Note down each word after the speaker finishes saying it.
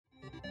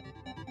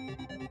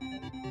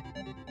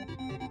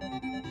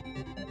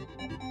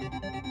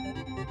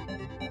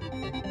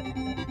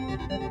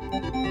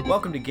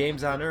Welcome to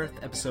Games on Earth,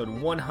 episode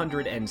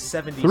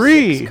 176,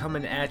 Three.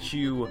 Coming at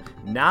you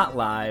not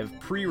live,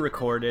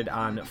 pre-recorded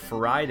on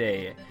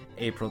Friday,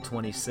 April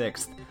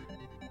 26th.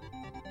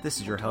 This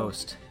is your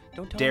host,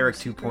 Derek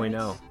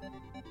 2.0.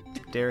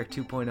 Derek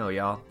 2.0,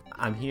 y'all.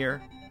 I'm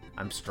here.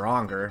 I'm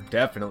stronger,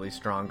 definitely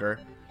stronger.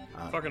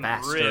 Fucking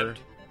faster.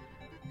 ripped.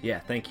 Yeah,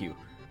 thank you.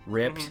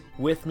 Ripped.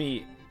 With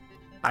me,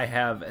 I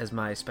have as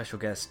my special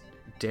guest,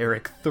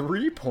 Derek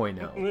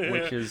 3.0,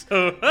 which is...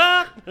 I'm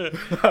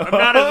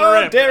not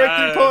as ripped. Derek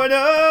 3.0!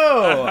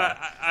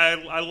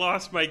 I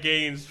lost my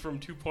gains from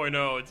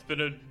 2.0. It's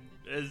been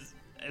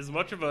as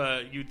much of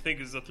a you'd think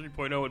as a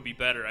 3.0 would be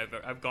better.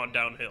 I've gone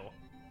downhill.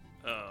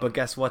 But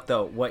guess what,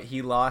 though? What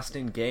he lost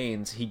in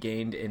gains, he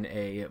gained in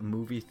a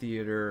movie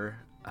theater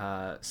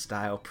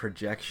style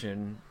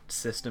projection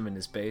system in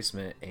his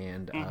basement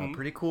and a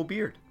pretty cool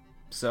beard.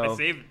 So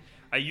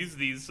I use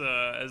these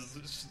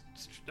as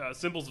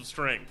symbols of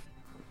strength.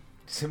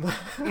 You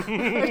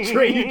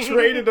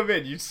traded them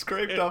in. You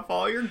scraped off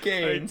all your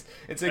gains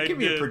and said, "Give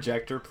me a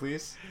projector,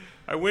 please."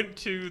 I went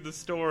to the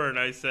store and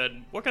I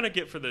said, "What can I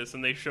get for this?"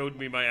 And they showed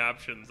me my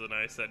options, and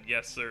I said,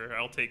 "Yes, sir.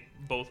 I'll take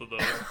both of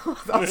those."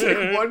 I'll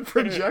take one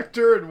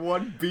projector and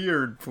one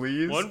beard,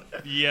 please.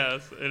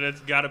 Yes, and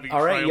it's got to be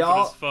all right, triumphant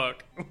y'all. as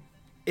fuck.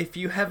 If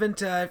you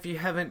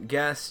haven't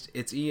guessed,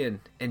 it's Ian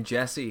and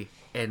Jesse,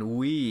 and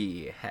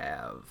we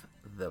have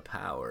the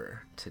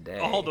power today.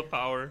 All the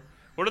power.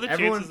 What are the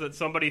chances that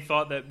somebody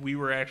thought that we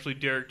were actually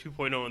Derek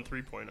 2.0 and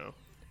 3.0?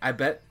 I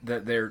bet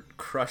that they're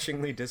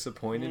crushingly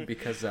disappointed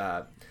because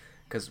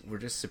we're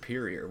just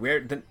superior. We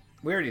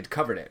already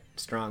covered it.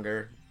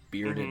 Stronger,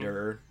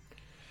 beardeder,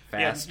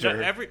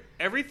 faster. Yeah,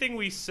 everything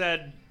we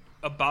said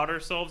about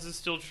ourselves is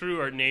still true.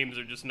 Our names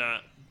are just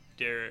not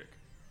Derek.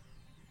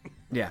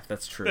 Yeah,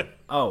 that's true.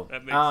 Oh,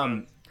 that makes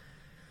sense.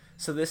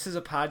 So this is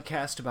a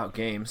podcast about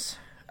games.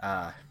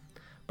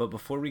 But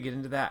before we get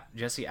into that,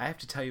 Jesse, I have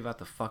to tell you about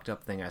the fucked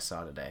up thing I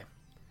saw today.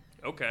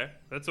 Okay,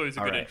 that's always a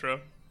good intro.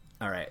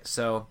 All right,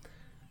 so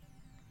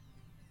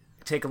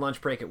take a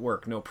lunch break at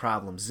work, no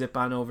problem. Zip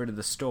on over to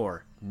the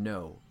store,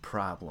 no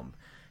problem.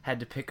 Had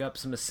to pick up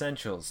some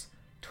essentials,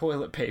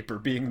 toilet paper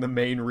being the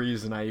main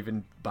reason I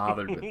even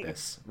bothered with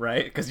this,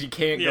 right? Because you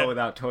can't go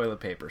without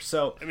toilet paper.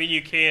 So I mean,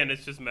 you can.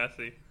 It's just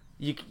messy.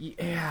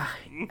 I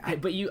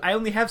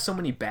only have so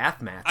many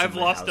bath mats in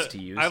my house to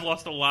use. I've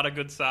lost a lot of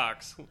good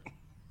socks.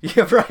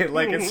 Yeah, right.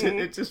 Like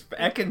it's just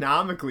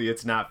economically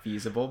it's not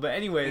feasible. But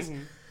anyways,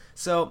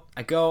 so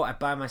I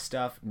buy my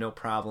stuff, no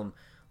problem.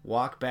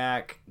 Walk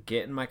back,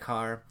 get in my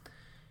car.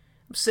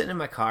 I'm sitting in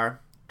my car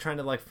trying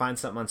to like find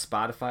something on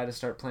Spotify to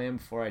start playing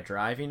before I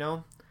drive,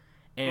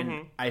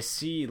 And I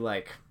see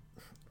like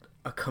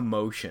a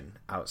commotion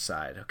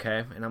outside,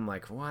 okay? And I'm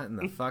like, what in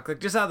the fuck? Like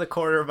just out of the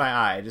corner of my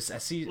eye, I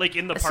see like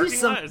in the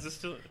parking lot. Is this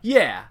still?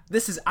 Yeah,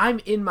 I'm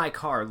in my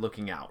car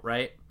looking out,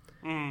 right?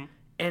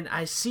 And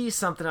I see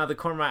something out of the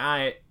corner of my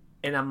eye,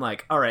 and I'm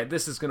like, all right,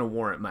 this is going to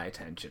warrant my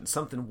attention.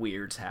 Something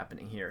weird's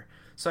happening here.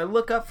 So I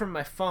look up from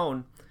my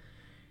phone,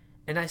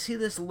 and I see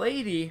this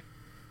lady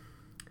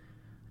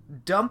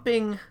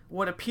dumping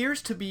what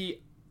appears to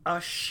be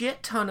a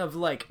shit ton of,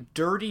 like,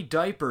 dirty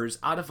diapers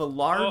out of a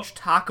large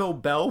Taco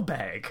Bell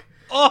bag.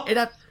 Oh, and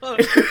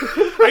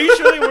are you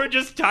sure they weren't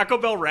just Taco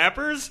Bell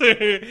wrappers?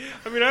 I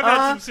mean, I've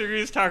had some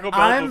serious Taco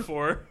Bell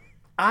before.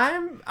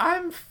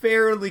 I'm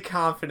fairly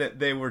confident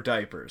they were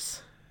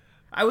diapers.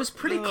 I was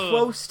pretty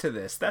close to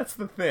this. That's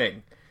the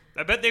thing.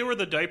 I bet they were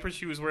the diapers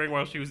she was wearing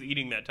while she was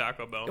eating that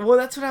Taco Bell. Well,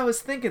 that's what I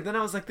was thinking. Then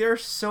I was like, there are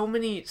so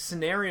many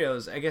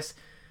scenarios, I guess,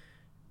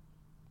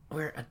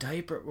 where a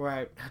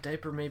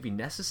diaper may be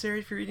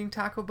necessary if you're eating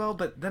Taco Bell.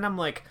 But then I'm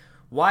like,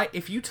 why?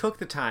 If you took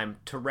the time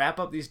to wrap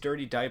up these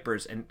dirty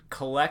diapers and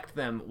collect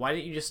them, why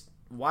didn't you just?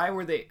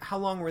 How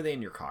long were they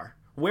in your car?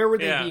 Where were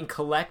they being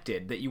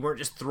collected that you weren't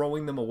just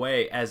throwing them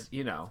away as,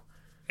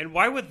 And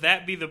why would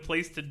that be the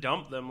place to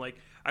dump them? Like,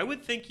 I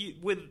would think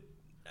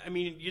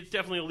it's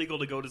definitely illegal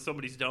to go to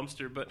somebody's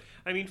dumpster, but,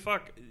 I mean,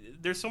 fuck,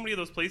 there's so many of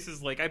those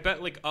places, like, I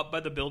bet, like, up by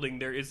the building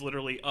there is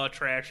literally a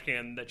trash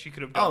can that she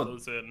could have got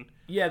those in.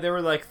 Yeah, there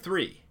were, like,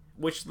 3,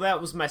 which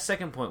that was my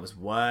second point was,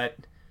 what?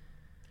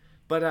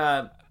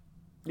 But,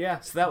 yeah,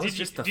 so that was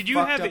Did you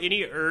have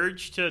any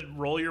urge to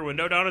roll your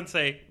window down and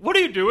say, what are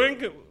you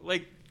doing?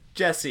 Like,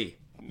 Jesse,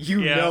 you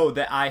know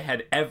that I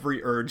had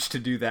every urge to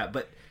do that,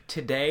 but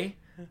today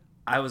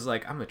I was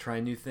like, I'm going to try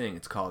a new thing.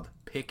 It's called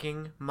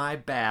picking my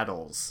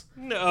battles.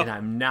 No. And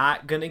I'm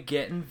not going to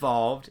get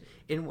involved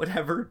in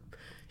whatever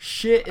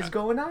shit is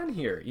going on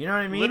here. You know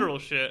what I mean? Literal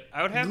shit.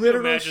 I would have to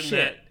imagine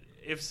that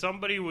if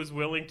somebody was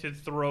willing to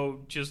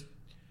throw just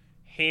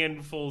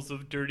handfuls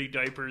of dirty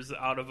diapers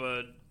out of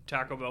a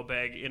Taco Bell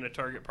bag in a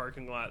Target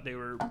parking lot, they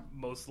were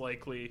most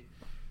likely...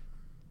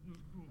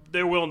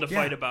 They're willing to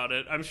fight about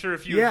it. I'm sure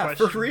if you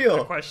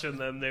question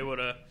them, they would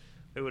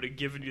have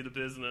given you the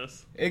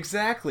business.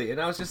 Exactly. And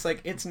I was just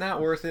like, it's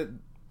not worth it.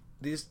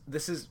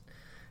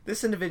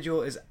 This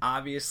individual is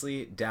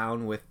obviously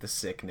down with the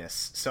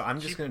sickness, so I'm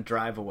just going to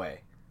drive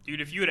away. Dude,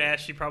 if you had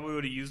asked, she probably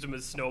would have used them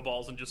as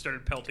snowballs and just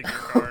started pelting your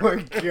Oh car. my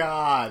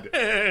god.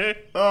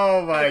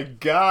 Oh my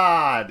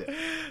god.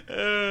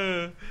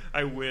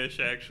 I wish,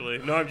 actually.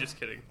 No, I'm just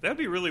kidding. That'd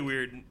be really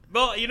weird.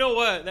 Well, you know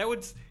what?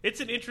 It's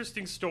an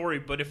interesting story,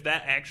 but if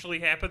that actually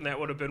happened, that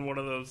would have been one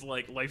of those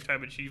like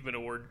Lifetime Achievement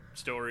Award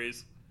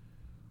stories.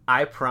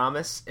 I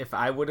promise if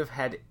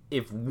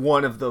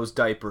one of those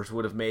diapers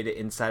would have made it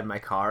inside my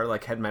car,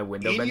 like had my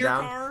window been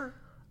down. Car?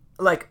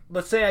 Like,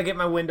 let's say I get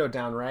my window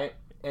down, right?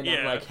 And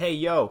I'm like, hey,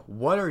 yo,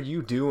 what are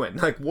you doing?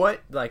 Like,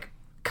 what? Like,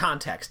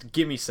 context.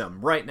 Give me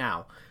some right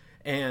now.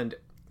 And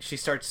she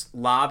starts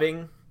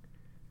lobbing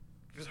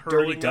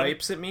dirty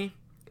dipes at me.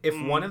 If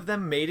one of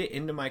them made it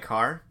into my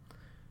car,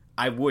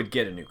 I would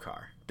get a new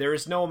car. There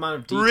is no amount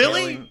of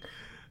detailing. Really?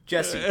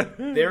 Jesse,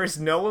 there is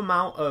no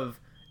amount of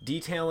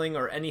detailing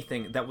or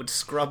anything that would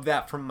scrub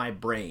that from my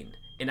brain.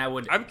 And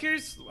I'm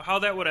curious how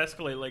that would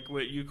escalate. Like,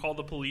 what you call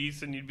the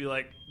police and you'd be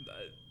like,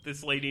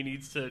 this lady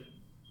needs to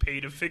pay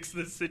to fix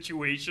this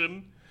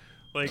situation.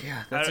 Like,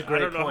 yeah, that's a great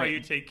I don't know point. how you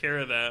take care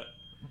of that.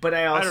 But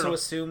I also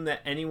assume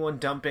that anyone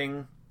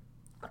dumping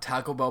a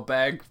Taco Bell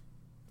bag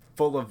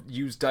full of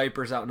used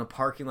diapers out in a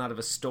parking lot of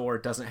a store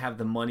doesn't have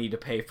the money to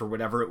pay for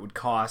whatever it would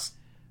cost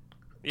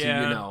to,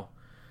 yeah. you know.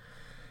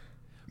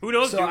 Who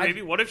knows, dude?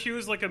 Maybe, what if she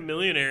was like a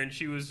millionaire and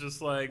she was just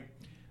like,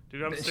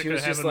 dude, I'm sick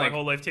of having my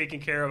whole life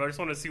taken care of. I just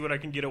want to see what I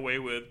can get away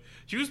with.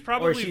 She was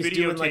probably or she's videotaping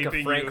doing like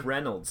a Frank you.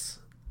 Reynolds.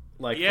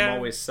 Like, from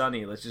Always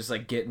Sunny. That's just,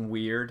 like, getting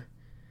weird.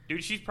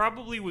 Dude, she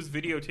probably was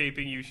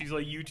videotaping you. She's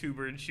like a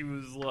YouTuber, and she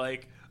was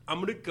like, I'm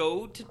going to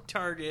go to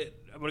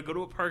Target, I'm going to go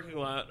to a parking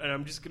lot, and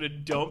I'm just going to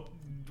dump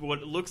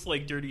what looks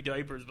like dirty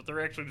diapers, but they're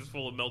actually just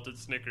full of melted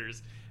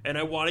Snickers. And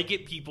I want to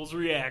get people's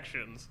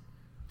reactions.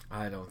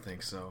 I don't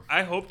think so.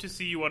 I hope to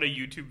see you on a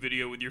YouTube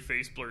video with your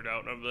face blurred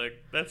out, and I'm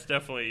like, that's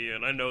definitely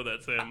Ian. I know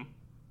that's him.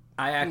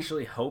 I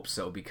actually hope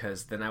so,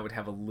 because then I would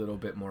have a little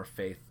bit more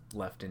faith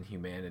left in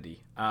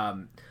humanity.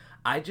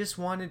 I just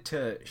wanted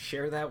to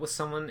share that with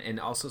someone, and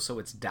also so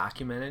it's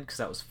documented, because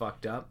that was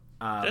fucked up.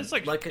 That's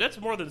that's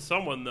more than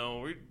someone,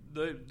 though.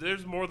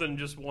 There's more than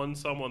just one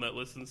someone that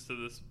listens to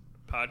this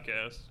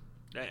podcast.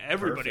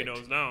 Everybody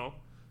knows now.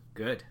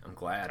 Good. I'm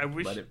glad. I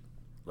wish,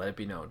 let it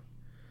be known.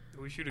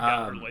 We should have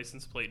gotten her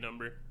license plate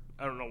number.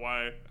 I don't know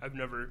why. I've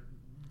never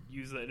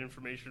used that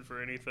information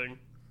for anything.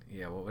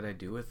 Yeah, what would I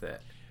do with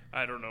it?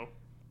 I don't know.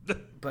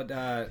 But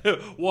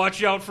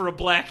watch out for a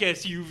black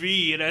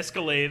SUV and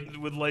Escalade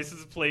with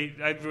license plate.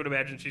 I would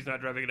imagine she's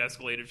not driving an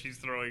Escalade if she's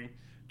throwing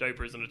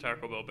diapers in a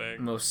Taco Bell bag.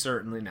 Most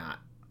certainly not.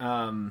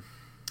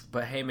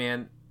 But hey,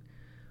 man,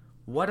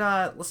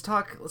 let's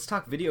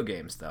talk video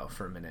games though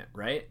for a minute,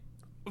 right?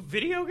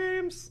 Video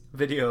games?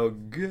 Video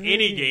games.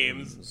 Any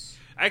games.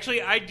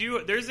 Actually, I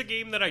do. There's a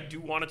game that I do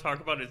want to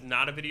talk about. It's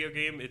not a video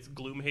game. It's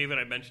Gloomhaven.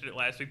 I mentioned it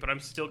last week, but I'm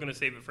still going to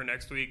save it for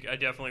next week. I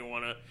definitely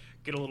want to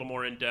get a little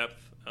more in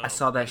depth. I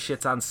saw that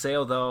shit's on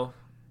sale though.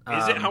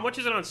 Is it? How much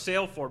is it on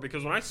sale for?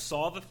 Because when I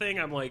saw the thing,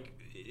 I'm like,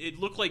 it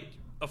looked like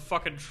a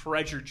fucking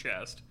treasure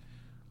chest.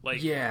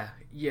 Like, yeah,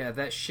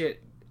 that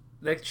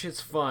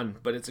shit's fun,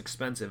 but it's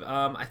expensive.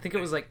 I think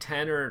it was like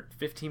 $10 or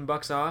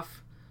 $15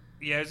 off.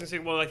 Yeah, I was gonna say.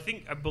 Well,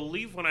 I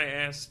believe when I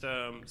asked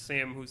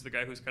Sam, who's the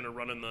guy who's kind of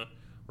running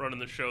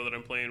the show that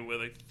I'm playing with,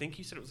 I think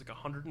he said it was like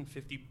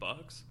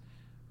 $150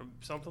 or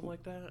something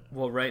like that.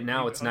 Well, right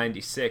now it's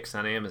 $96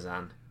 on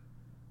Amazon.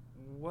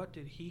 What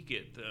did he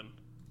get then?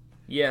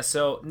 Yeah,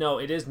 so no,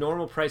 it is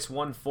normal price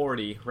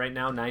 $140. Right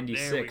now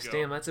 $96.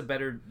 Damn, that's a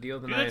better deal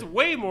than That's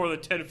way more than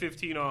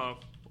 10-15 off.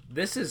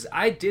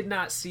 I did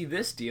not see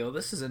this deal.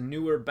 This is a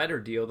newer,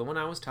 better deal. The one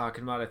I was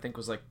talking about, I think,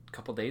 was like a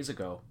couple days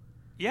ago.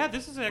 Yeah,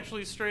 this is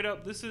actually straight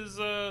up. This is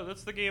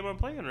that's the game I'm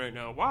playing right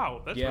now.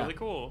 Wow, that's really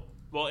cool.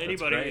 Well,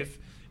 anybody,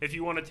 if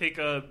you want to take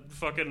a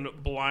fucking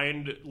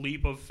blind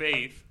leap of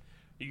faith,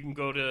 you can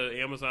go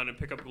to Amazon and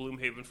pick up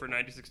Gloomhaven for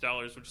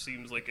 $96, which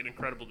seems like an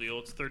incredible deal.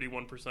 It's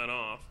 31%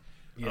 off.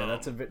 Yeah,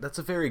 that's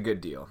a very good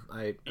deal.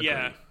 I agree.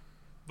 Yeah,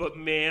 but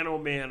man, oh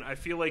man, I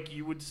feel like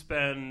you would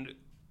spend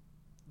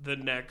the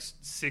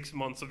next 6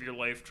 months of your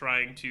life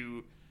trying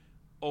to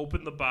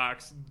open the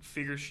box,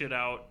 figure shit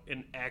out,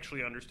 and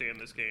actually understand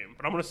this game.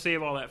 But I'm going to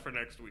save all that for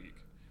next week.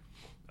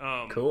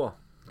 Cool.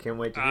 Can't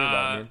wait to hear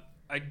about it, man.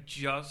 I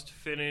just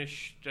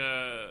finished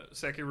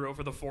Sekiro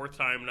for the 4th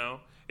time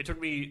now. It took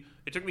me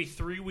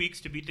 3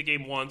 weeks to beat the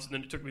game once, and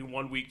then it took me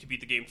 1 week to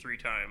beat the game 3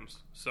 times.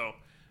 So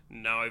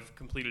now I've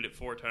completed it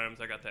 4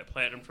 times. I got that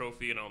platinum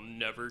trophy, and I'll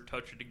never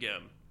touch it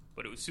again.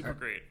 But it was super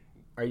great.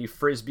 Are you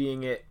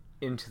frisbeeing it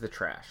into the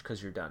trash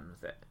because you're done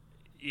with it?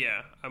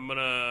 Yeah, I'm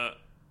gonna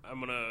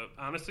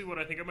honestly, what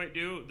I think I might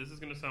do, this is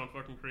gonna sound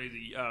fucking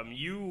crazy.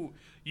 You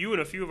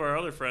and a few of our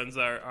other friends,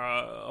 our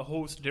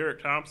host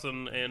Derek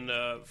Thompson and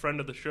a friend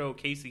of the show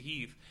Casey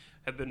Heath,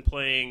 have been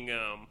playing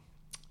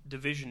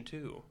Division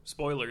 2.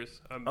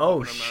 Spoilers. I'm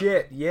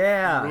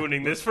yeah.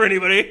 Ruining this for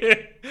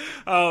anybody.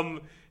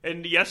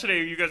 And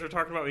yesterday you guys were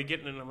talking about me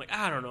getting it, and I'm like,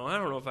 I don't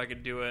know if I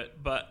can do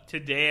it. But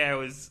today I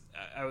was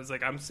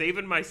like, I'm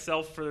saving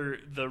myself for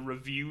the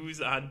reviews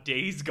on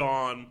Days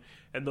Gone,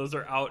 and those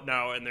are out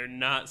now, and they're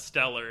not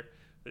stellar.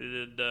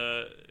 It did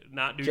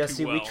not do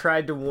Jesse, too well. we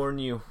tried to warn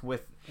you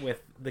with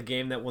the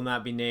game that will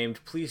not be named.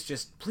 Please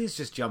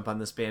just jump on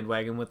this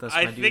bandwagon with us.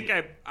 I think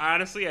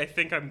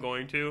I'm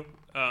going to.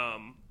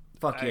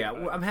 Fuck yeah.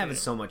 I'm having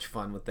so much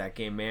fun with that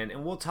game, man.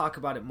 And we'll talk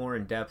about it more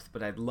in depth,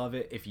 but I'd love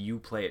it if you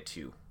play it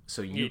too.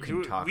 So you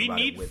can talk about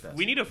it with us.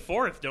 We need a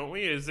fourth, don't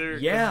we? Is there?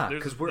 Yeah,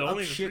 because we're up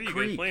only Shit three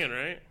Creek. Playing,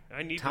 right?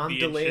 I need Tom to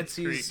be Delancey's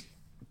in Schitt's Creek.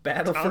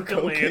 Battle Tom for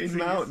Cocaine Delancey's.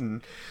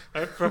 Mountain.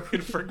 I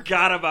fucking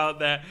forgot about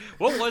that.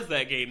 What was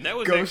that game? That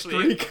was Ghost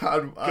actually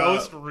Recon.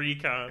 Ghost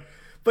Recon.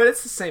 But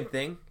it's the same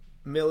thing.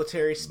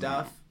 Military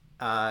stuff.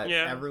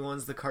 Yeah.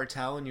 Everyone's the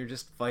cartel, and you're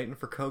just fighting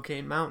for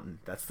Cocaine Mountain.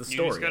 That's the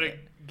story. You just gotta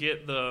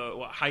get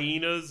the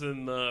hyenas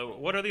and the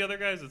what are the other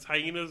guys? It's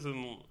hyenas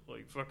and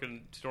like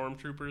fucking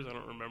stormtroopers. I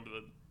don't remember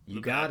the. You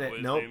got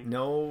it. Nope.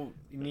 No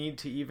need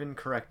to even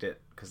correct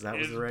it because that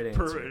was the right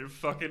answer.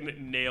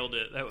 Fucking nailed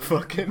it. That was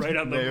fucking right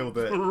on nailed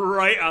it.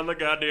 Right on the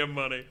goddamn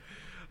money.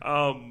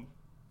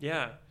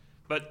 Yeah.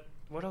 But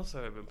what else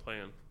have I been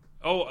playing?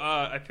 Oh,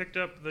 I picked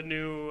up the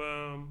new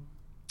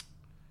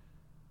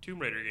Tomb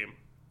Raider game.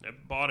 I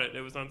bought it.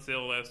 It was on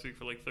sale last week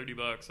for like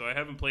 $30, so I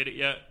haven't played it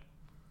yet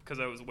because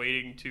I was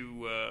waiting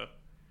to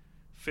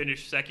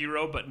finish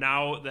Sekiro. But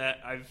now that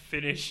I've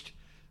finished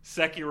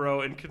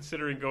Sekiro and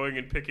considering going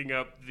and picking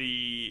up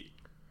the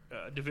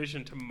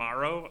Division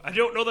tomorrow, I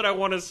don't know that I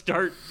want to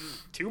start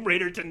Tomb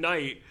Raider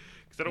tonight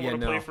because I don't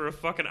want to play for a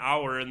fucking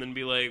hour and then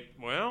be like,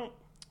 well,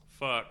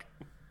 fuck.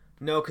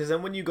 No, because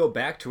then when you go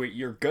back to it,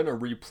 you're going to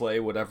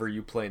replay whatever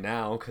you play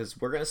now,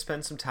 because we're going to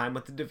spend some time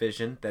with the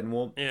Division, then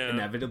we'll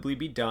inevitably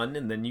be done,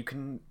 and then you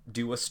can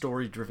do a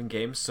story-driven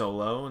game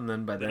solo, and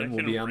then by then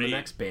we'll be on the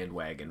next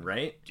bandwagon,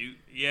 right?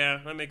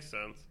 Yeah, that makes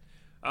sense.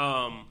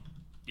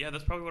 Yeah,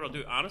 that's probably what I'll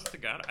do. Honest to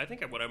God, I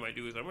think what I might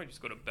do is I might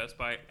just go to Best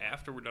Buy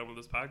after we're done with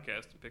this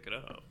podcast and pick it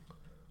up.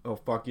 Oh,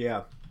 fuck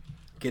yeah.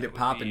 Get it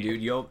popping,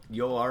 dude.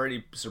 You'll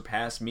already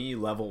surpass me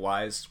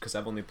level-wise, because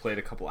I've only played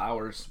a couple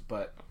hours,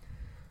 but...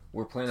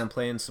 We're planning on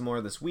playing some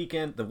more this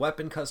weekend. The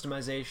weapon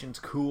customization's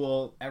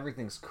cool.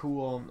 Everything's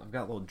cool. I've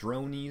got little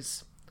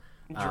dronies.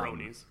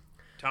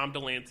 Tom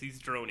Delancey's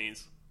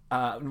dronies.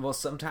 Well,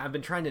 sometimes I've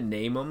been trying to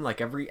name them.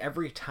 Like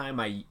every time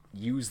I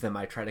use them,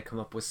 I try to come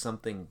up with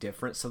something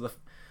different. So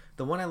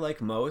the one I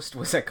like most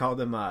was I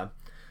called him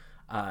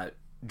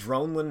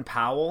Dronelin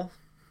Powell.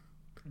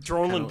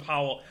 Dronelin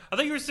Powell. I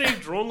thought you were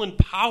saying Dronelin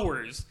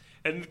Powers.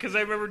 And because I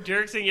remember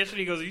Derek saying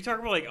yesterday, he goes, are you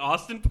talking about like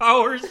Austin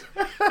Powers?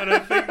 And I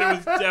think there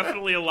was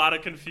definitely a lot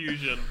of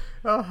confusion.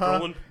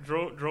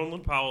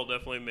 Dronelin Powell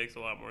definitely makes a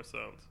lot more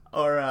sense.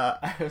 Or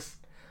I was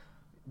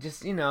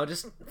just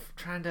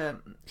trying to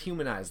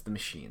humanize the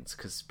machines,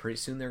 because pretty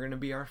soon they're going to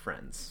be our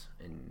friends.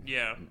 And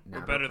yeah,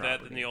 we're better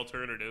that than the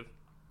alternative.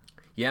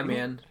 Yeah,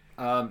 man.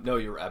 No,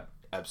 you're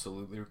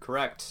absolutely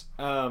correct.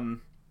 You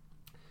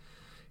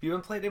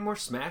haven't played any more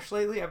Smash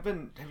lately? Have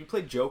you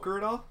played Joker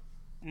at all?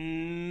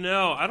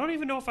 No, I don't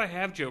even know if I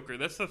have Joker.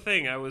 That's the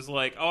thing. I was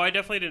like, I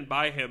definitely didn't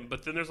buy him.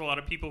 But then there's a lot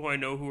of people who I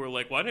know who are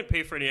like, well, I didn't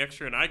pay for any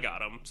extra and I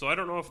got him. So I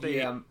don't know if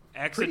they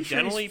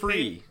accidentally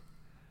paid.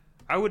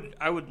 I would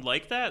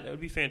like that. That would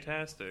be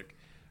fantastic.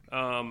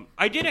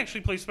 I did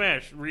actually play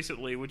Smash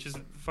recently, which is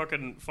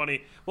fucking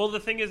funny. Well,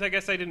 the thing is, I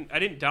guess I didn't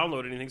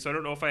download anything, so I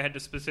don't know if I had to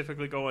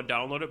specifically go and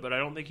download it. But I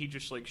don't think he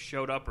just like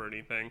showed up or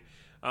anything.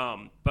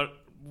 But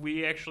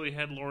we actually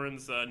had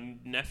Lauren's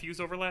nephews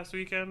over last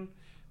weekend.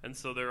 And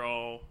so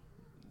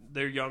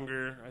they're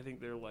younger. I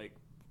think they're like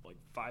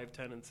 5,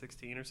 10, and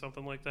 16 or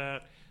something like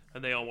that.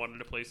 And they all wanted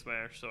to play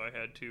Smash, so I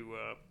had to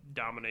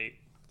dominate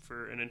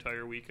for an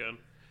entire weekend,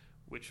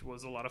 which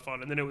was a lot of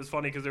fun. And then it was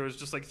funny because there was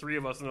just like 3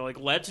 of us, and they're like,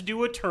 let's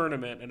do a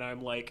tournament. And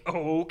I'm like,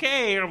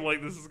 okay. And I'm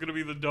like, this is going to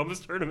be the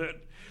dumbest tournament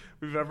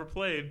we've ever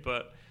played.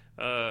 But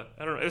I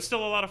don't know. It was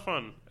still a lot of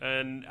fun.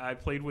 And I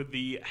played with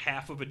the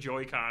half of a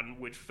Joy-Con,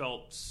 which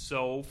felt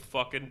so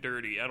fucking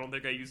dirty. I don't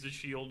think I used a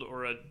shield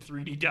or a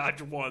 3D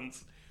dodge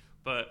once.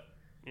 But,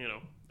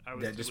 I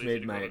was that just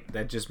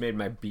made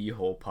my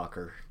beehole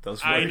pucker.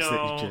 Those words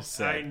that you just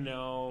said. I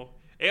know.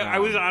 I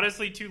was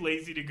honestly too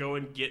lazy to go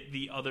and get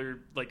the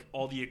other, like,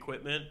 all the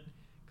equipment.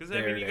 Because,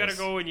 I mean, you gotta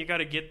go and you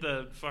gotta get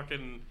the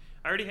fucking...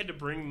 I already had to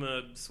bring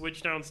the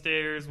Switch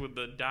downstairs with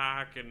the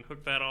dock and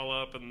hook that all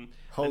up. And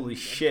holy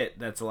shit,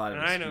 that's a lot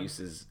of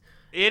excuses.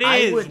 It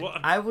is.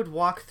 I would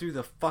walk through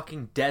the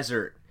fucking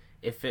desert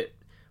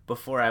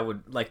before I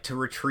would, like, to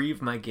retrieve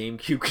my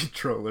GameCube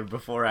controller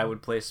before I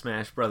would play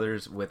Smash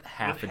Brothers with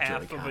half a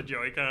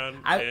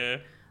Joy-Con. Yeah.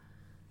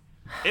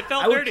 It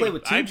felt dirty. I would play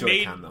with 2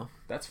 Joy-Con, though.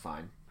 That's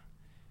fine.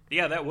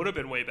 Yeah, that would have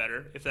been way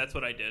better if that's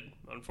what I did.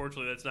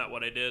 Unfortunately, that's not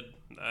what I did.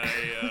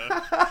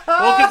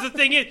 Well, because the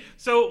thing is,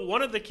 so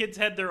one of the kids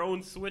had their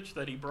own Switch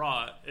that he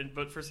brought,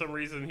 but for some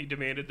reason he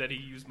demanded that he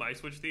use my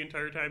Switch the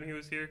entire time he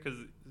was here, because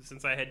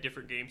since I had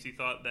different games, he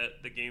thought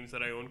that the games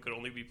that I owned could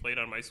only be played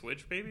on my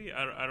Switch, maybe?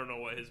 I don't know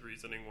what his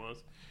reasoning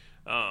was.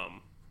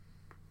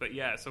 But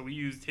yeah, so we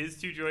used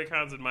his 2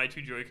 Joy-Cons and my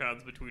 2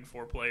 Joy-Cons between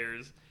 4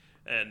 players,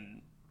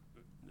 and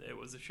it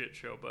was a shit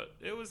show, but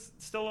it was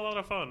still a lot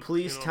of fun.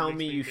 Please tell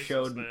me you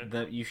showed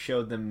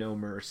them No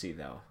Mercy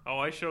though. Oh,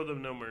 I showed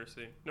them No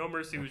Mercy. No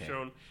Mercy was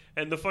shown,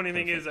 and the funny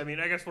thing is, I mean,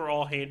 I guess we're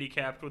all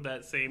handicapped with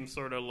that same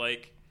sort of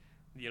like,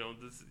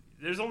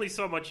 there's only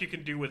so much you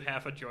can do with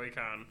half a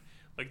Joy-Con.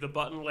 Like the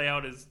button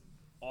layout is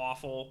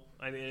awful.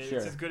 I mean, it's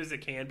as good as it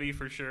can be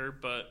for sure,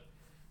 but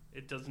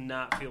it does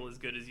not feel as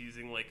good as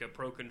using like a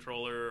Pro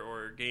controller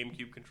or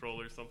GameCube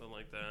controller, something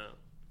like that.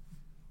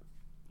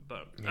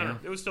 But I don't know,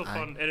 it was still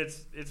fun, and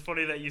it's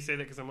funny that you say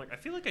that because I'm like, I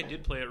feel like I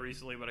did play it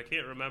recently, but I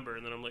can't remember.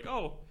 And then I'm like,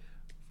 oh,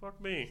 fuck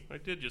me, I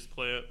did just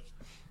play it.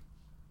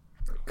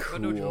 Cool.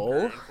 But no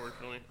Joker,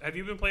 unfortunately. Have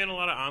you been playing a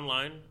lot of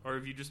online, or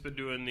have you just been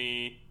doing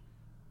the?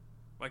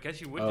 Well, I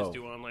guess you would just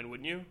do online,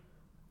 wouldn't you?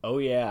 Oh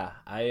yeah,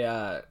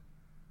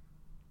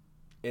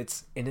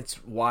 it's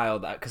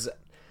wild because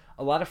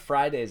a lot of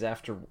Fridays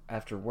after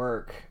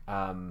work,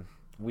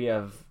 we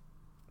have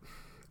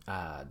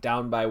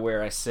down by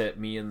where I sit,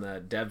 me and the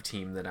dev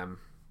team that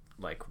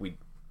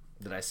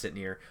I sit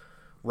near,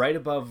 right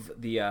above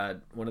the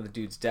one of the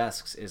dudes'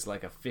 desks is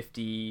like a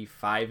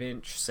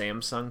 55-inch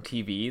Samsung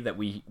TV that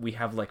we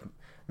have like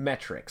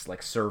metrics,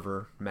 like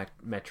server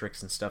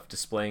metrics and stuff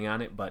displaying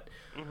on it, but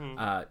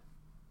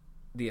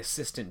the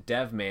assistant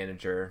dev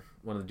manager,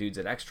 one of the dudes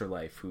at Extra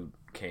Life who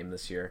came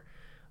this year,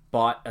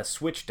 bought a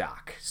Switch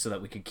dock so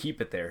that we could keep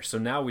it there. So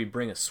now we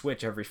bring a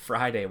Switch every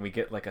Friday, and we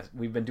get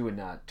we've been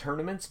doing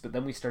tournaments, but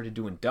then we started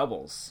doing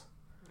doubles.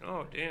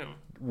 Oh, damn.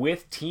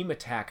 With Team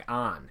Attack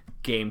on.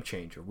 Game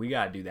changer. We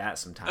gotta do that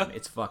sometime.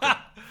 It's fucking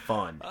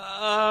fun.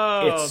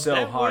 It's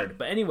so hard.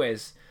 But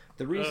anyways,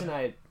 the reason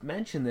I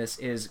mention this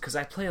is because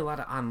I play a lot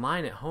of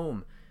online at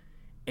home,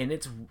 and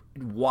it's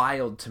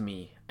wild to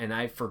me, and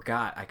I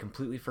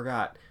completely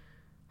forgot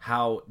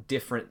how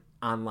different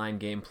online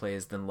gameplay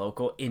is than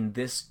local in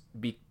this,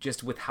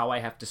 just with how I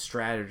have to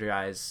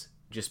strategize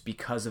just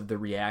because of the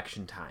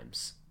reaction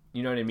times.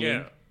 You know what I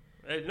mean?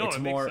 Yeah. It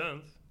makes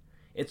sense.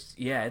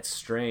 It's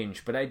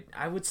strange, but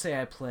I would say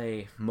I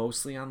play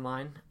mostly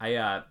online.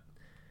 I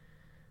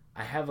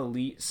have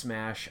Elite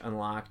Smash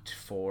unlocked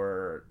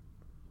for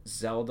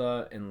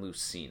Zelda and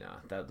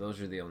Lucina.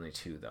 Those are the only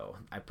two, though.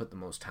 I put the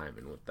most time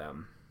in with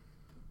them.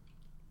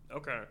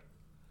 Okay.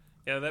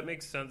 Yeah, that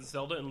makes sense.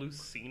 Zelda and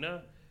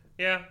Lucina?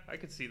 Yeah, I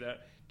could see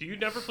that. Do you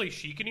never play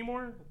Sheik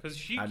anymore? Because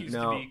Sheik used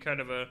to be kind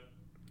of a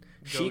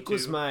Sheik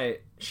was my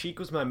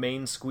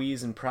main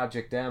squeeze in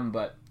Project M,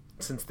 but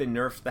since they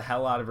nerfed the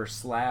hell out of her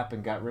slap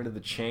and got rid of the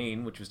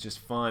chain, which was just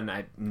fun,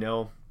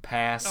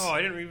 pass. Oh,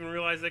 I didn't even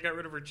realize they got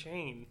rid of her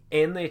chain.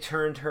 And they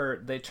turned her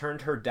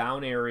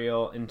down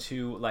aerial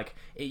into, like,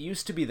 it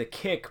used to be the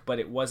kick, but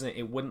it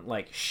wouldn't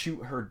like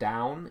shoot her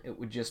down. It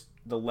would just,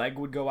 the leg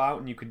would go out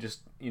and you could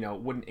just,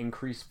 it wouldn't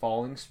increase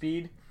falling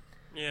speed.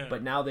 Yeah.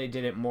 But now they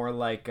did it more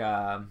like,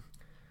 I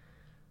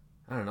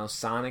don't know,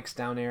 Sonic's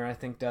down air I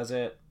think does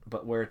it,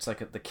 but where it's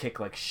like the kick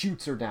like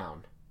shoots her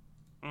down.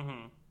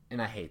 Mm-hmm. And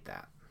I hate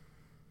that.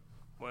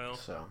 Well.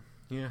 So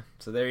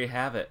there you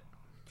have it.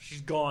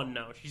 She's gone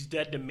now. She's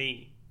dead to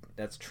me.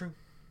 That's true.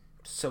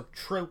 So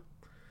true.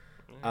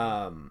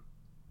 I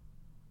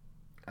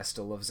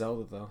still love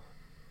Zelda though.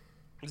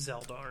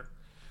 Zeldar.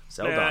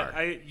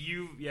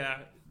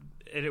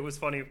 And it was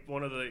funny.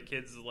 One of the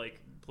kids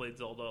played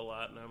Zelda a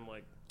lot, and I'm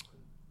like,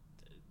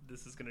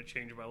 this is going to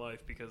change my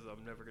life because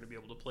I'm never going to be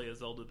able to play a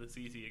Zelda this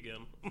easy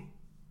again.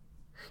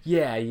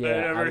 Yeah.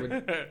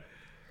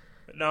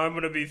 Now I'm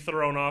going to be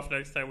thrown off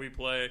next time we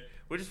play.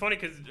 Which is funny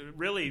because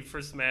really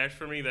for Smash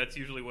for me, that's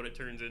usually what it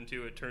turns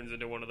into. It turns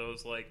into one of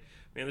those like,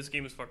 man, this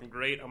game is fucking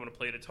great. I'm going to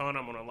play it a ton.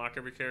 I'm going to unlock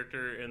every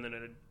character. And then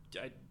it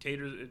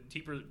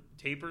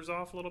tapers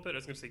off a little bit. I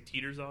was going to say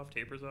tapers off.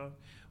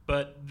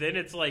 But then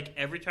it's like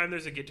every time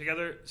there's a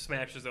get-together,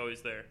 Smash is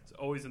always there. It's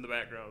always in the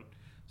background.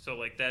 So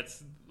like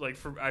that's like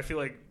I feel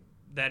like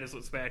that is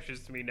what Smash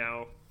is to me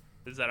now.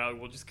 Is that I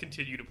will just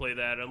continue to play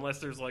that unless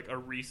there's like a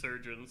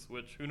resurgence,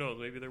 which who knows,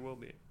 maybe there will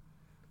be.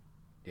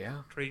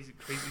 Yeah, crazy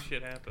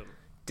shit happened.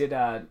 Did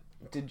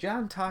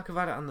John talk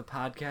about it on the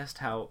podcast?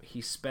 How he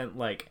spent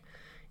like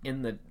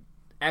in the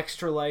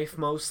Extra Life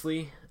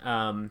mostly,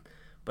 but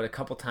a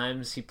couple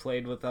times he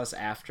played with us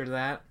after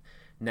that.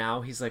 Now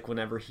he's like,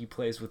 whenever he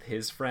plays with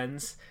his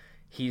friends,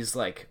 he's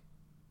like,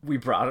 we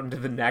brought him to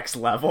the next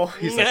level.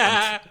 He's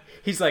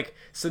like,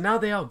 so now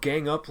they all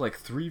gang up like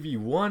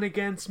 3v1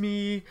 against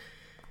me,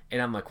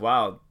 and I'm like,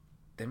 wow.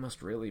 They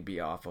must really be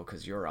awful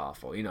because you're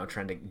awful,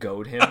 trying to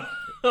goad him.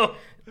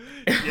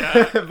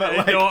 Yeah,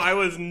 but I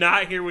was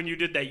not here when you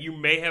did that. You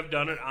may have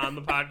done it on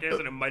the podcast,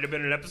 and it might have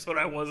been an episode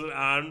I wasn't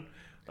on.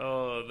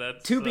 Oh,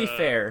 that's... To be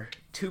fair,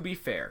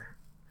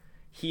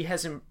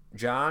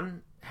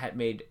 John had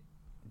made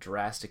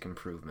drastic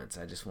improvements.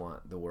 I just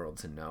want the world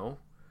to know,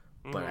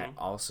 but I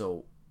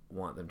also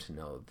want them to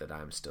know that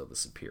I'm still the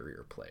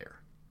superior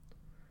player.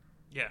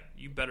 Yeah,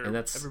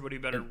 everybody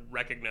better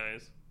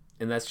recognize.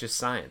 And that's just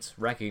science.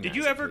 Recognize. Did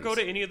you ever go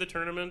to any of the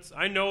tournaments?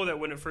 I know that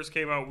when it first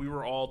came out, we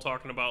were all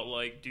talking about,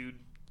 like, dude,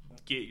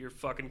 get your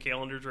fucking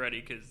calendars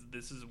ready because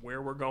this is where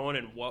we're going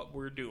and what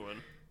we're doing.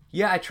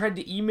 Yeah, I tried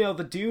to email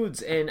the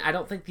dudes, and I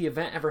don't think the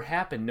event ever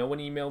happened. No one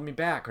emailed me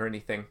back or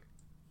anything.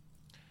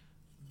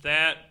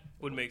 That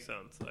would make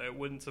sense. It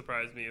wouldn't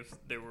surprise me if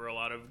there were a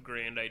lot of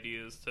grand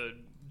ideas to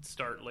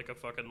start like a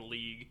fucking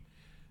league.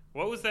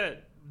 What was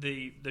that?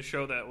 The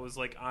show that was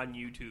like on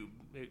YouTube,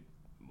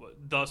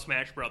 The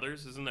Smash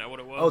Brothers, isn't that what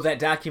it was? Oh, that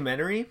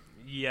documentary?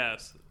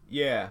 Yes.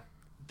 Yeah.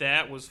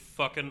 That was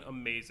fucking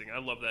amazing. I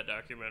love that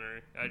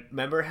documentary.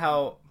 Remember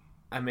how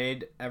I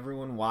made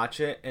everyone watch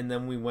it, and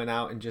then we went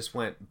out and just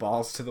went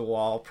balls to the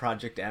wall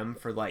Project M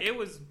for like it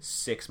was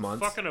 6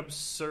 months? Fucking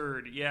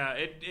absurd. Yeah,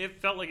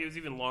 it felt like it was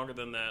even longer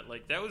than that.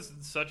 Like, that was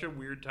such a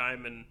weird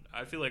time, and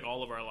I feel like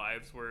all of our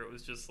lives where it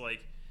was just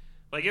like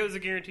it was a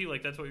guarantee,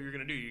 like, that's what you were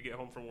going to do. You get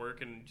home from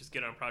work and just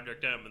get on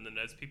Project M, and then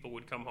as people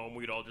would come home,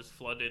 we'd all just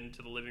flood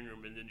into the living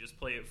room and then just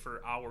play it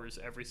for hours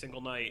every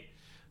single night.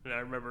 And I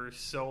remember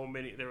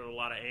there were a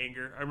lot of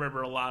anger. I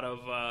remember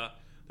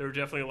there were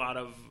definitely a lot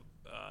of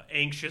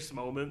anxious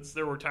moments.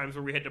 There were times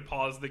where we had to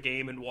pause the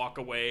game and walk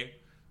away,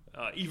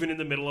 even in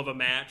the middle of a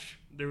match.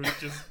 There was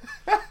just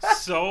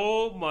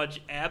so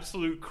much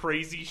absolute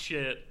crazy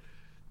shit.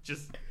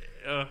 Just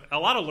a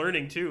lot of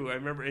learning too. I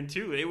remember, and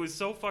too, it was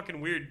so fucking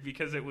weird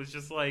because it was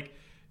just like,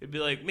 it'd be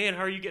like, man,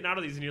 how are you getting out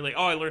of these? And you're like,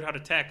 oh, I learned how to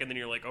tech. And then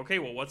you're like, okay,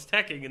 well, what's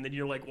teching? And then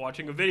you're like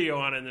watching a video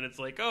on it, and then it's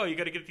like, oh, you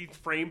got to get these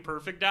frame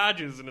perfect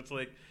dodges. And it's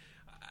like,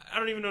 I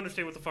don't even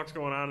understand what the fuck's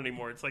going on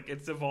anymore. It's like,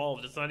 it's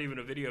evolved. It's not even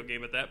a video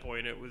game at that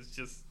point. It was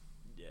just,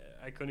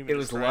 I couldn't even. It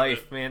was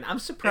life, it. Man. I'm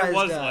surprised. It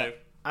was life.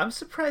 I'm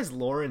surprised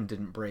Lauren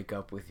didn't break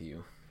up with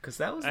you, because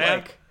that was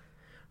like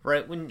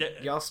right when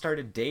y'all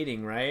started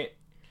dating, right?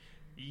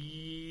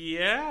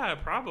 Yeah,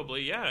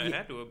 probably. Yeah, it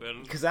had to have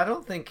been. Because I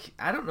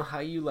don't know how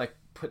you like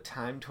put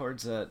time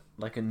towards a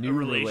new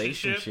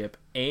relationship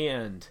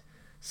and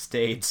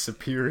stayed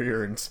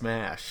superior in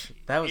Smash.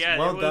 That was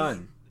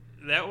done.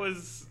 That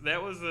was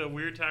a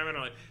weird time in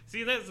our life.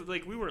 See, that's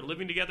like, we weren't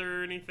living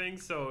together or anything,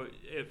 so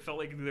it felt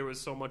like there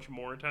was so much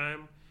more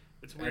time.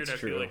 It's weird. That's I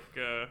true. feel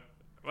like,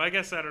 well, I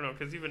guess I don't know,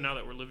 because even now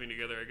that we're living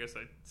together, I guess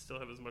I still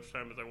have as much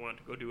time as I want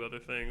to go do other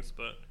things,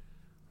 but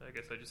I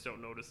guess I just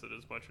don't notice it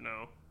as much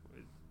now.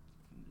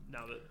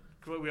 Now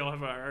that we all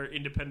have our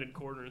independent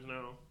corners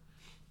now.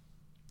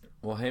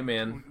 Well, hey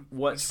man,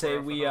 what say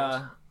we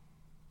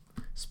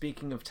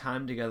speaking of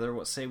time together,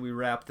 what say we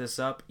wrap this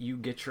up? You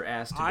get your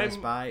ass to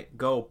Best Buy,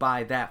 go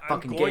buy that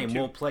fucking game.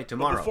 We'll play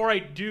tomorrow. But before I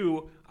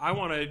do, I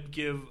want to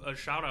give a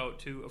shout out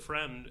to a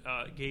friend,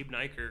 Gabe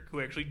Nykerk, who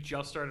actually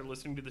just started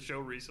listening to the show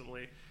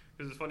recently.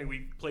 Because it's funny,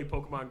 we play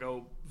Pokemon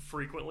Go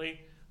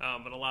frequently,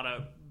 but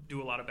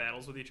do a lot of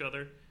battles with each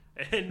other.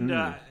 And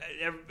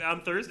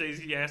on Thursdays,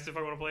 he asked if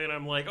I want to play, and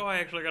I'm like, oh, I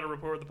actually got to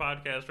record the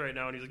podcast right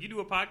now. And he's like, you do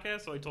a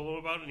podcast? So I told him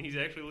about it, and he's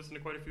actually listened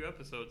to quite a few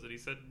episodes, and he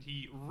said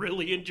he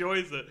really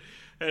enjoys it.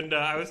 And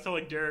I was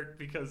telling Derek,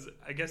 because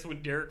I guess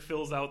when Derek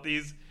fills out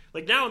these,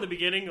 like now in the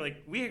beginning,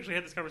 like we actually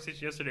had this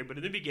conversation yesterday, but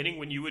in the beginning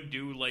when you would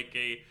do like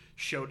a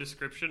show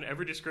description,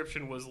 every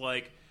description was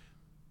like,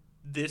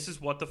 this is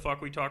what the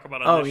fuck we talk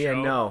about on this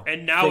show. No.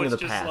 And now Thing it's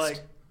of the just past. like,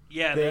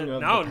 yeah, Thing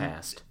of now the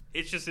past.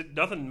 It's just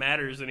nothing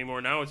matters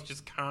anymore. Now it's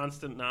just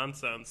constant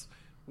nonsense.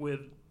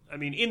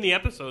 In the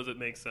episodes it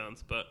makes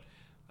sense, but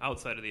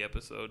outside of the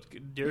episodes,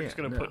 Derek's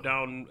going to put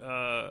down.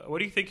 What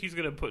do you think he's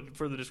going to put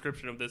for the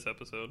description of this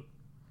episode?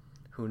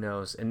 Who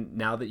knows? And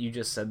now that you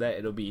just said that,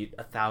 it'll be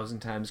 1,000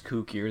 times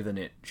kookier than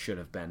it should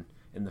have been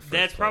in the first place.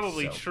 That's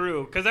probably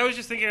true. Because I was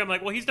just thinking, I'm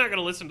like, well, he's not going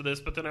to listen to this,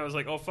 but then I was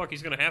like, oh fuck,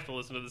 he's going to have to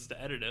listen to this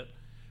to edit it.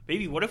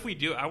 Maybe what if we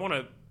do? I want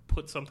to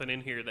put something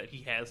in here that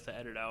he has to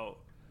edit out.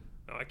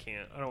 No, I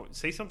can't. I don't.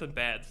 Say something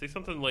bad. Say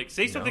something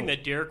something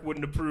that Derek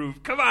wouldn't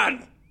approve. Come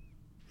on.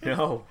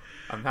 No,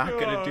 I'm not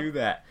gonna do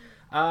that.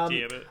 Damn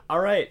it. All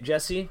right,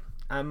 Jesse,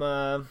 I'm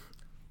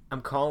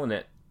calling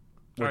it.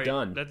 We're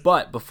done.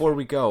 But before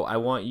we go, I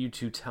want you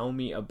to tell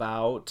me a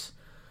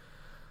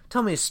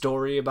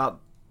story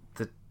about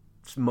the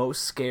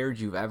most scared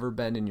you've ever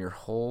been in your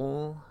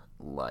whole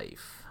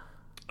life.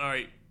 All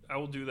right, I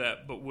will do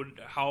that. But what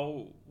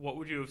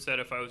would you have said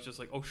if I was just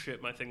like, oh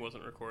shit, my thing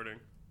wasn't recording?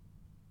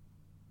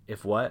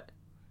 If what?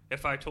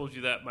 If I told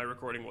you that my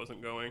recording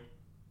wasn't going.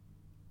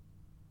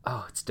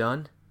 Oh, it's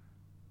done?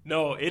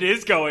 No, it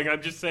is going.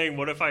 I'm just saying,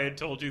 what if I had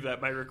told you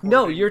that my recording...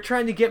 No, you're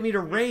trying to get me to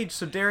rage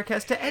so Derek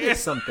has to edit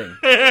something.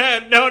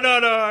 No,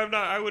 I'm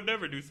not. I would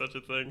never do such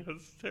a thing.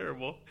 That's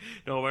terrible.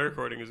 No, my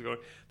recording is going.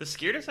 The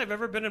scariest I've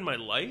ever been in my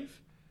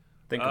life?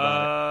 Think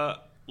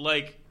about it.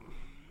 Like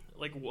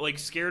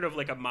scared of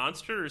like a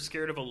monster or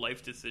scared of a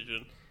life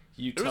decision?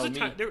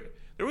 There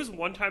was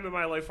one time in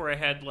my life where I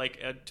had like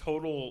a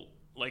total...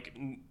 like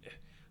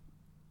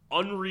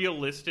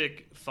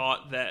unrealistic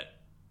thought that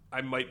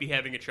I might be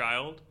having a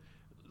child.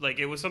 Like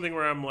it was something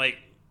where I'm like,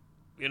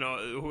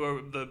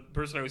 whoever the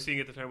person I was seeing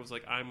at the time was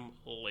like, I'm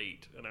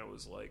late, and I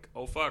was like,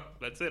 oh fuck,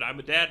 that's it, I'm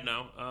a dad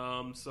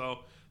now. So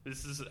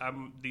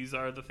these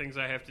are the things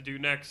I have to do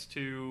next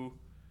to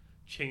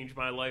change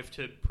my life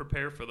to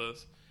prepare for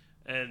this,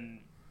 and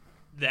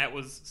that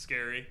was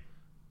scary.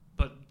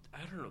 But I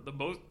don't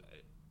know,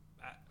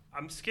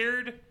 I'm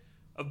scared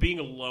of being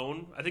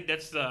alone. I think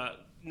that's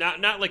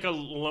not like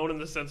alone in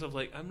the sense of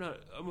like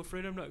I'm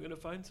afraid I'm not going to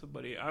find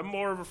somebody. I'm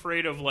more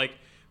afraid of like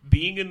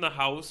being in the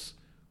house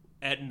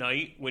at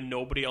night when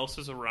nobody else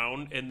is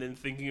around, and then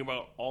thinking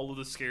about all of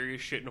the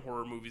scariest shit in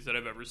horror movies that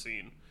I've ever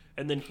seen,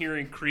 and then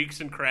hearing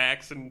creaks and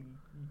cracks and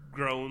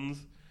groans.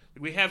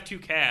 We have 2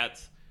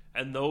 cats,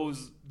 and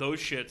those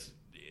shits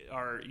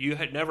are, you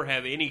never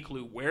have any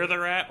clue where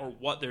they're at or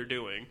what they're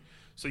doing.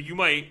 So you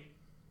might,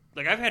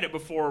 like, I've had it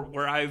before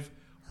where I've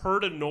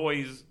heard a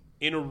noise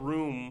in a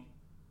room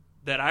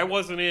that I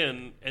wasn't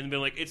in and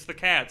been like, it's the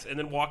cats, and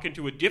then walk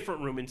into a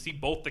different room and see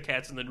both the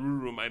cats in the new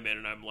room I'm in,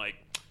 and I'm like,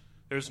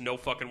 there's no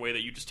fucking way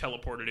that you just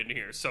teleported into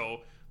here.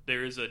 So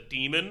there is a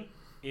demon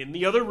in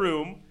the other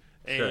room,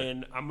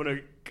 and sure.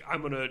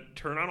 I'm gonna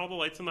turn on all the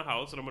lights in the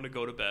house, and I'm gonna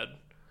go to bed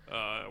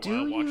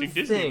while watching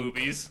Disney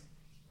movies.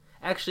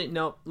 Actually,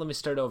 no. Let me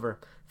start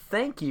over.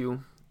 Thank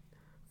you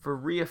for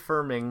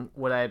reaffirming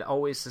what I had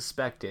always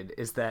suspected,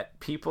 is that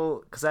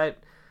people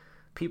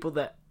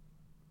that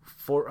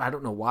I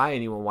don't know why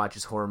anyone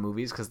watches horror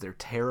movies, because they're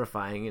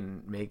terrifying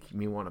and make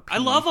me want to pee. I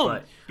love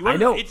them. I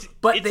know,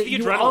 but it's the you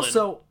adrenaline.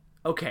 Also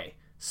okay.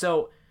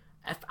 So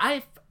if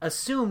I've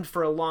assumed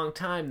for a long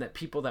time that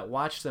people that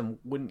watch them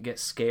wouldn't get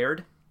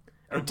scared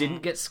or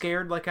didn't get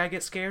scared like I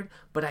get scared,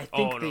 but I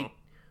think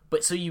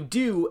But so you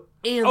do,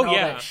 and all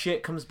that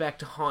shit comes back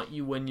to haunt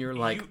you when you're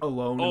like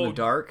alone in the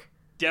dark.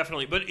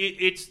 Definitely, but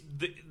it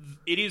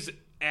is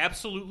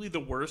absolutely the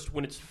worst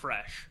when it's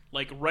fresh.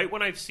 Like right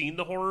when I've seen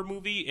the horror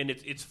movie and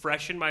it's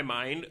fresh in my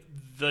mind,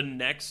 the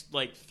next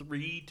like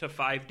 3 to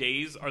 5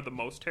 days are the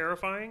most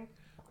terrifying.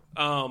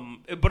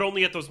 But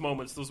only at those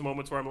moments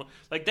where I'm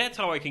like, that's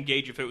how I can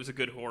gauge if it was a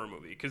good horror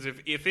movie. Because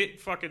if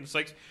it fucking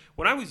psychs,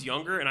 when I was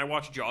younger and I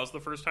watched Jaws the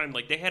first time,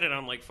 like they had it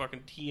on like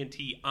fucking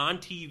TNT on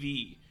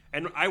TV,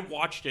 and I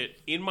watched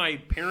it in my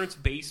parents'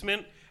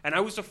 basement, and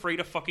I was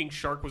afraid a fucking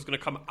shark was going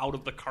to come out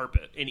of the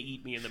carpet and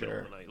eat me in the middle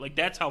of the night. Like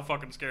that's how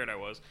fucking scared I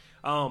was.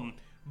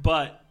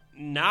 But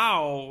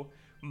now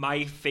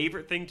my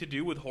favorite thing to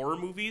do with horror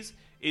movies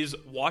is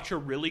watch a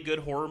really good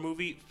horror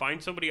movie,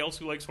 find somebody else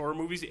who likes horror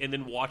movies, and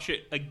then watch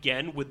it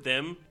again with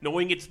them,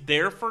 knowing it's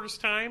their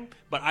first time,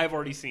 but I've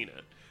already seen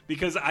it.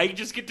 Because I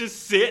just get to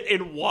sit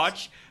and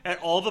watch at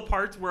all the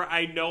parts where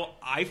I know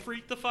I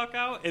freak the fuck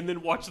out, and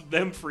then watch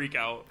them freak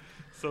out.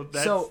 So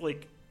that's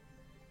like...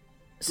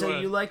 So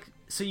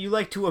you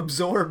like to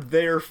absorb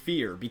their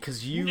fear,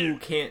 because you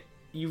can't...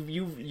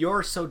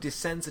 You're so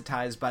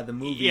desensitized by the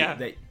movie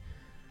that...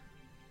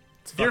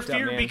 Their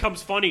fear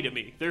becomes funny to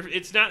me.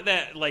 It's not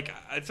that like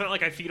I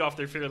feed off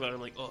their fear that I'm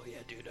like, oh yeah,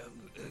 dude,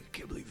 I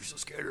can't believe you're so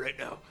scared right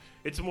now.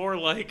 It's more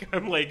like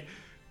I'm like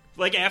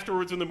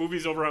afterwards when the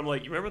movie's over, I'm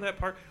like, you remember that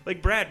part?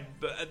 Like Brad,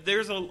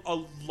 there's a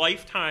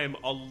lifetime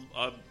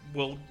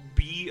will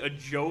be a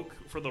joke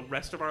for the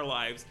rest of our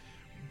lives.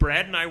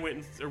 Brad and I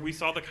we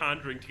saw The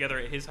Conjuring together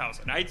at his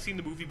house, and I'd seen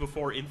the movie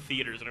before in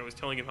theaters, and I was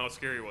telling him how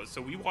scary it was.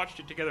 So we watched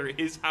it together at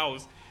his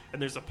house,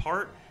 and there's a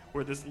part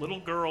where this little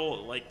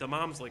girl, like the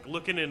mom's like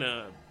looking in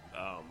a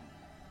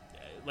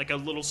like a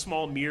little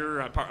small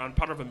mirror on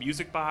part of a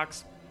music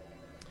box,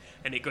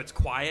 and it gets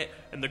quiet,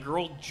 and the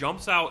girl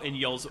jumps out and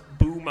yells,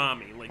 "Boo,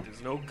 mommy!" Like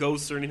there's no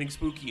ghosts or anything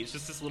spooky. It's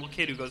just this little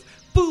kid who goes,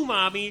 "Boo,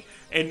 mommy!"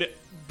 And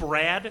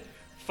Brad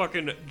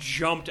fucking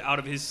jumped out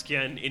of his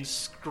skin and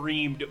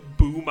screamed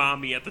 "Boo,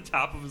 mommy" at the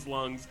top of his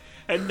lungs.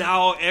 And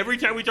now every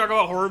time we talk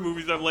about horror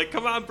movies, I'm like,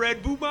 "Come on,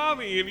 Brad, boo,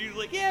 mommy!" And he's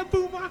like, "Yeah,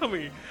 boo,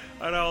 mommy."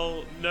 And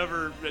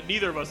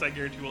neither of us, I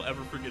guarantee, will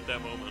ever forget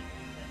that moment.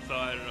 So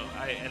I don't know.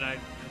 I just love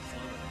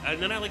it.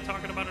 And then I like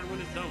talking about it when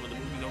it's done. When the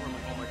movie's over, I'm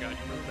like, oh my god, you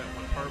remember that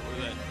one part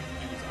where that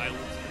dude's eyelids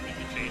are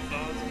making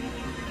chainsaws?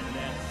 And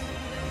that's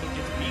what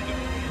gets me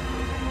going.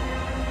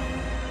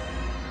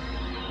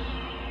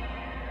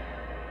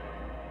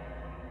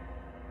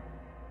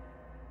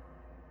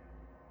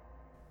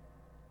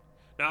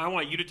 Now I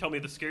want you to tell me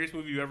the scariest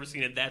movie you've ever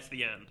seen, and that's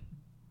the end.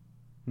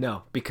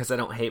 No, because I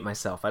don't hate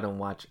myself. I don't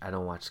watch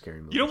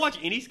scary movies. You don't watch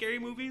any scary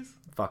movies?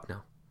 Fuck no.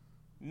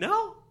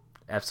 No?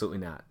 Absolutely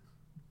not.